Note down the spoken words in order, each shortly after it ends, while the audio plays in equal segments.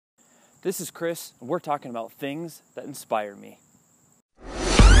This is Chris, and we're talking about things that inspire me.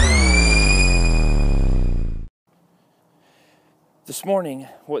 This morning,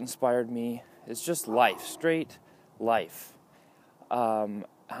 what inspired me is just life, straight life.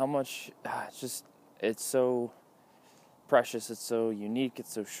 How much, it's so precious, it's so unique,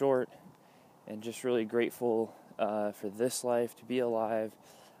 it's so short, and just really grateful for this life, to be alive,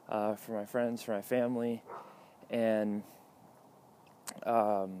 for my friends, for my family, and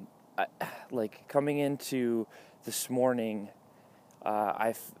coming into this morning,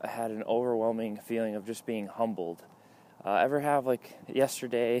 I had an overwhelming feeling of just being humbled. Ever have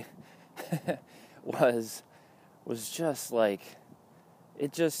yesterday was just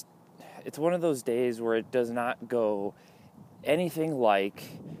it's one of those days where it does not go anything like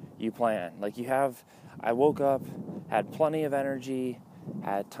you plan. I woke up, had plenty of energy,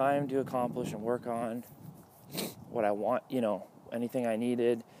 had time to accomplish and work on what I want, anything I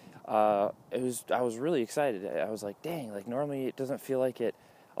needed. I was really excited. I was like, dang, normally it doesn't feel like it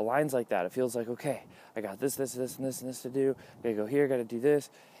aligns like that. It feels like, okay, I got this, and this to do. I gotta go here, gotta do this,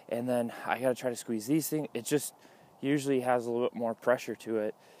 and then I gotta try to squeeze these things. It just usually has a little bit more pressure to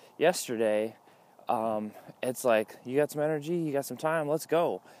it. Yesterday, it's like, you got some energy, you got some time, let's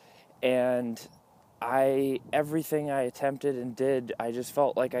go. And everything I attempted and did, I just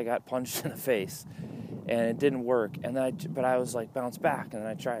felt like I got punched in the face. And it didn't work. But I was like, bounce back, and then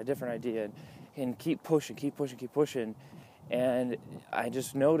I try a different idea and keep pushing. And I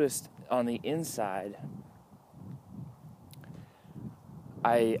just noticed on the inside,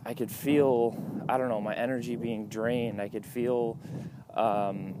 I could feel, my energy being drained. I could feel,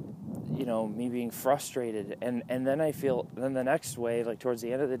 me being frustrated. And then then the next way, towards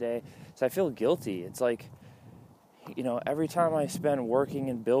the end of the day, so I feel guilty. It's like, every time I spend working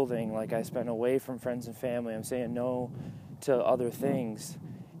and building, I spend away from friends and family, I'm saying no to other things.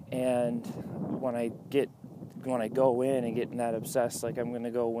 And when I go in and get in that obsessed, I'm going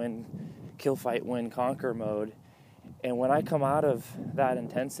to go win, kill, fight, win, conquer mode. And when I come out of that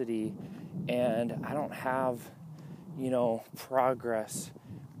intensity and I don't have, progress,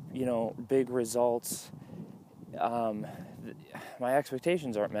 big results, my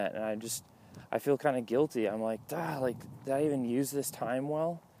expectations aren't met. And I feel kind of guilty. I'm like, did I even use this time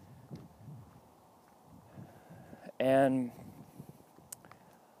well? And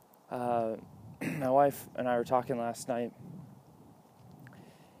my wife and I were talking last night,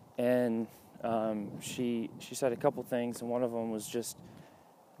 and she said a couple things, and one of them was just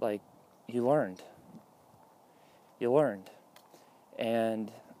you learned,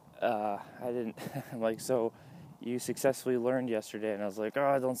 and I didn't. I'm like, so you successfully learned yesterday? And I was like,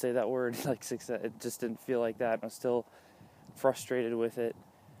 oh, don't say that word. Success. It just didn't feel like that. I'm still frustrated with it.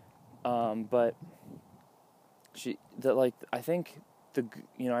 But I think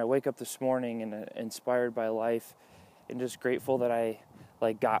I wake up this morning and inspired by life, and just grateful that I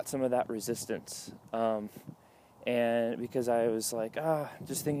got some of that resistance. And because I was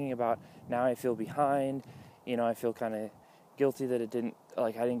just thinking about, now I feel behind. I feel kind of guilty that I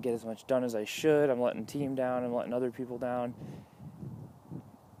didn't get as much done as I should. I'm letting team down. I'm letting other people down.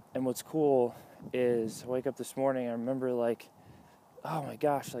 And what's cool is I wake up this morning, I remember oh my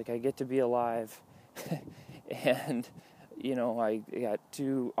gosh, I get to be alive. And, I got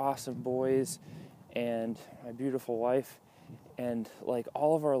two awesome boys and my beautiful wife. And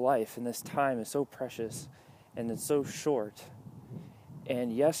all of our life in this time is so precious and it's so short.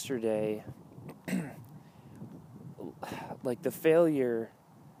 And yesterday, the failure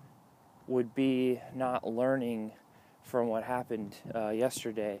would be not learning from what happened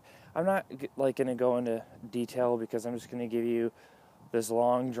yesterday. I'm not going to go into detail, because I'm just going to give you this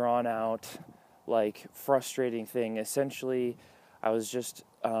long drawn out frustrating thing. Essentially, I was just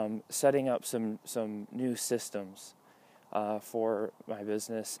setting up some new systems for my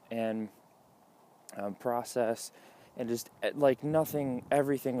business and process, and just nothing,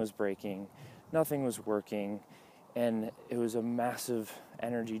 everything was breaking, nothing was working. And it was a massive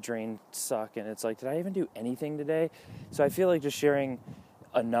energy drain suck. And it's did I even do anything today? So I feel just sharing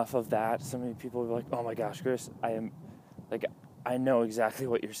enough of that. So many people are like, oh my gosh, Chris, I know exactly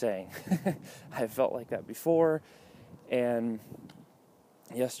what you're saying. I felt like that before. And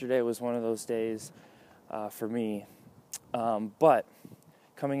yesterday was one of those days for me. But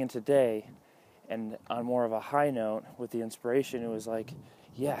coming in today, and on more of a high note with the inspiration, it was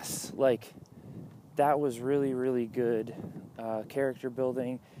yes, that was really, really good character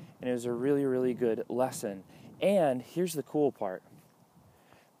building, and it was a really, really good lesson. And here's the cool part.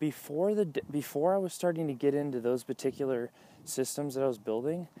 Before I was starting to get into those particular systems that I was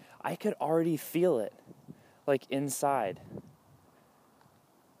building, I could already feel it, inside.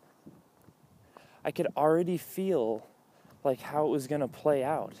 I could already feel like how it was going to play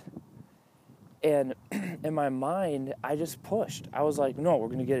out. And in my mind, I just pushed. I was like, no, we're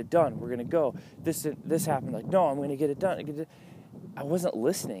going to get it done. We're going to go. This happened. Like, no, I'm going to get it done. I wasn't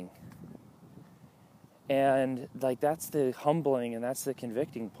listening. And like, that's the humbling and that's the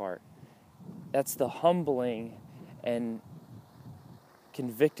convicting part. That's the humbling and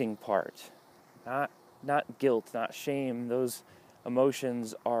convicting part. Not guilt, not shame. Those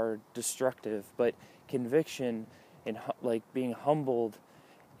emotions are destructive, but conviction and like being humbled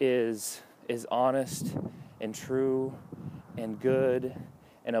is honest and true and good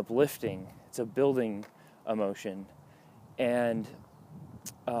and uplifting. It's a building emotion. And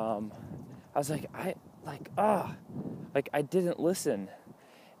I was like, I didn't listen.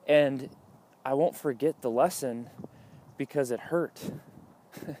 And I won't forget the lesson because it hurt.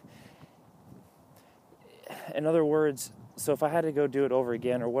 In other words, so if I had to go do it over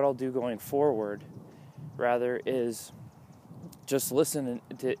again, or what I'll do going forward, rather, is just listen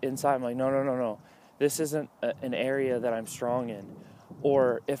to inside. I'm like, no. This isn't an area that I'm strong in.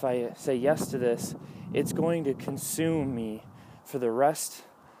 Or if I say yes to this, it's going to consume me for the rest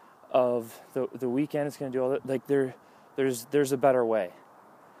of the weekend. It's going to do all that. Like there's a better way.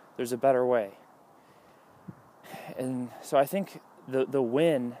 There's a better way. And so I think the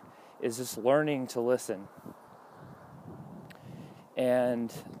win is just learning to listen.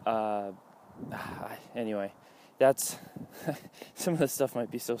 And anyway, that's some of the stuff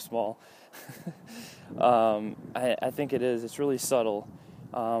might be so small. I think it is. It's really subtle.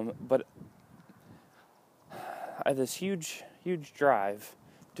 But I have this huge drive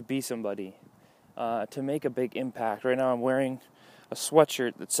to be somebody, to make a big impact. Right now I'm wearing a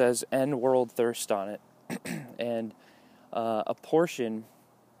sweatshirt that says "End World Thirst" on it. And a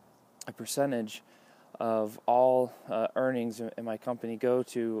percentage of all earnings in my company go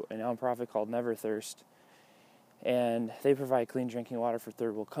to a nonprofit called Never Thirst. And they provide clean drinking water for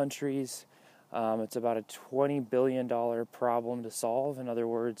third world countries. It's about a $20 billion problem to solve. In other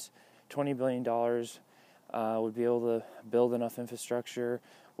words, $20 billion would be able to build enough infrastructure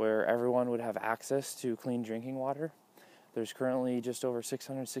where everyone would have access to clean drinking water. There's currently just over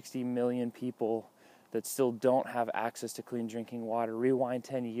 660 million people that still don't have access to clean drinking water. Rewind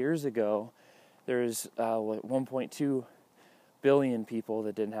 10 years ago, there's 1.2 billion people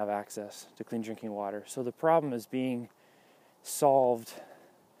that didn't have access to clean drinking water. So the problem is being solved,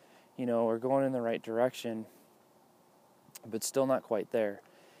 or going in the right direction, but still not quite there.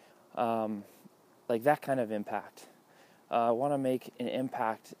 Like that kind of impact. I want to make an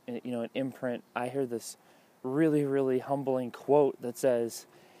impact, an imprint. I hear this really, really humbling quote that says,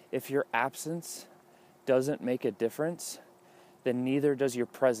 if your absence doesn't make a difference, then neither does your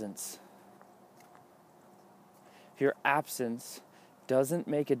presence. If your absence doesn't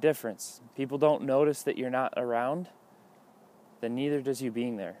make a difference, people don't notice that you're not around, then neither does you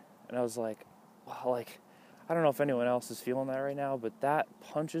being there. And I was like, wow, I don't know if anyone else is feeling that right now, but that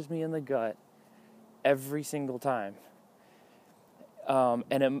punches me in the gut every single time.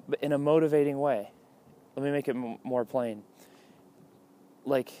 And in a motivating way. Let me make it more plain.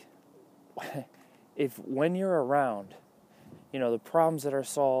 Like, if when you're around, the problems that are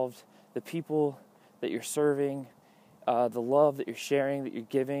solved, the people that you're serving, the love that you're sharing, that you're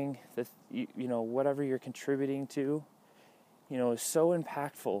giving, whatever you're contributing to, is so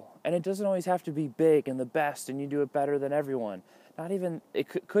impactful. And it doesn't always have to be big and the best and you do it better than everyone. Not even,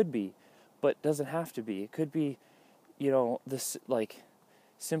 it could be, but doesn't have to be. It could be, this,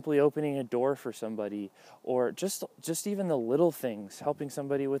 simply opening a door for somebody, or just even the little things, helping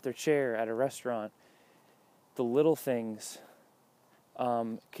somebody with their chair at a restaurant. The little things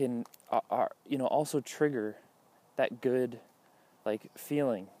can also trigger that good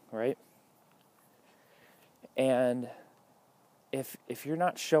feeling, right? And if you're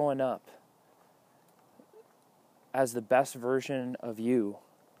not showing up as the best version of you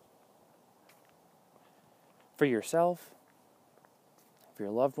for yourself, for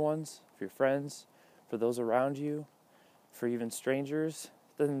your loved ones, for your friends, for those around you, for even strangers,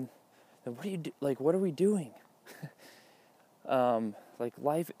 then what do you do? What are we doing?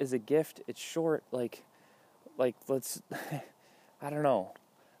 Life is a gift. It's short. Let's, I don't know,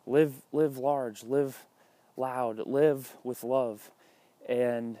 live large, live loud, live with love.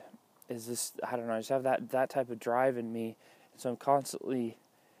 And is this, I don't know, I just have that type of drive in me. So I'm constantly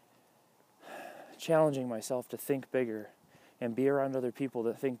challenging myself to think bigger and be around other people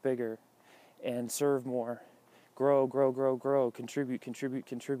that think bigger and serve more, grow,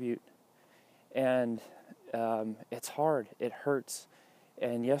 contribute. And it's hard. It hurts.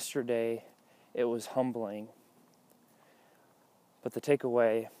 And yesterday, it was humbling. But the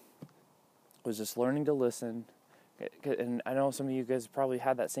takeaway was just learning to listen. And I know some of you guys probably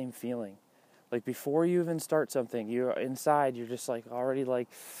had that same feeling. Like before you even start something, you're inside, you're just like already like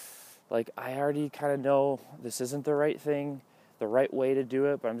I already kind of know this isn't the right thing, the right way to do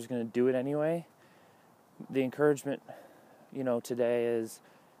it, but I'm just going to do it anyway. The encouragement, today is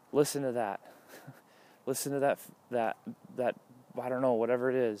listen to that. Listen to that I don't know, whatever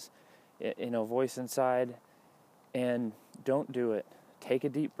it is, voice inside, and don't do it. Take a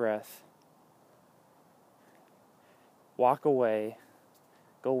deep breath. Walk away.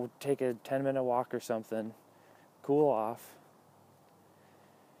 Go take a 10-minute walk or something. Cool off.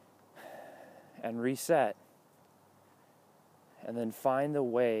 And reset. And then find the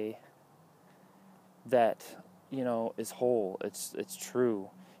way that, is whole. It's true.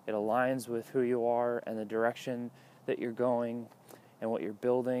 It aligns with who you are and the direction that you're going and what you're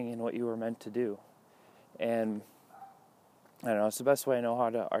building and what you were meant to do. And I don't know, it's the best way I know how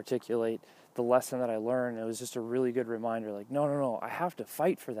to articulate the lesson that I learned. It was just a really good reminder, like, no, I have to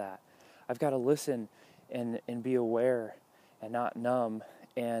fight for that. I've got to listen and be aware and not numb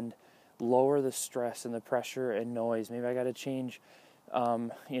and lower the stress and the pressure and noise. Maybe I got to change,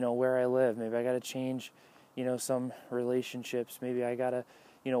 where I live. Maybe I got to change, some relationships. Maybe I got to,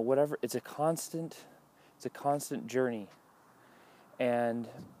 whatever. It's a constant journey. And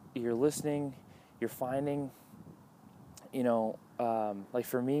you're listening, you're finding, like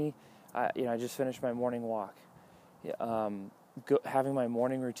for me, I just finished my morning walk. Having my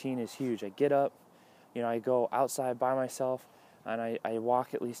morning routine is huge. I get up, I go outside by myself, and I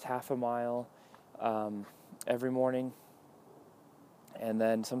walk at least half a mile every morning. And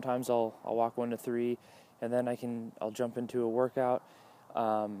then sometimes I'll walk 1 to 3, and then I'll jump into a workout.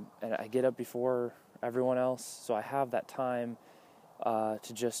 And I get up before everyone else, so I have that time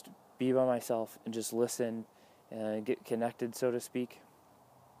to just be by myself and just listen and get connected, so to speak,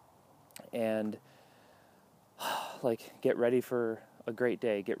 and get ready for a great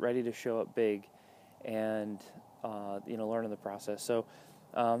day, get ready to show up big, and learn in the process. So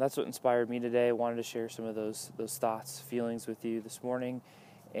that's what inspired me today. I wanted to share some of those thoughts, feelings with you this morning,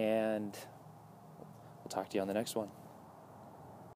 and we'll talk to you on the next one.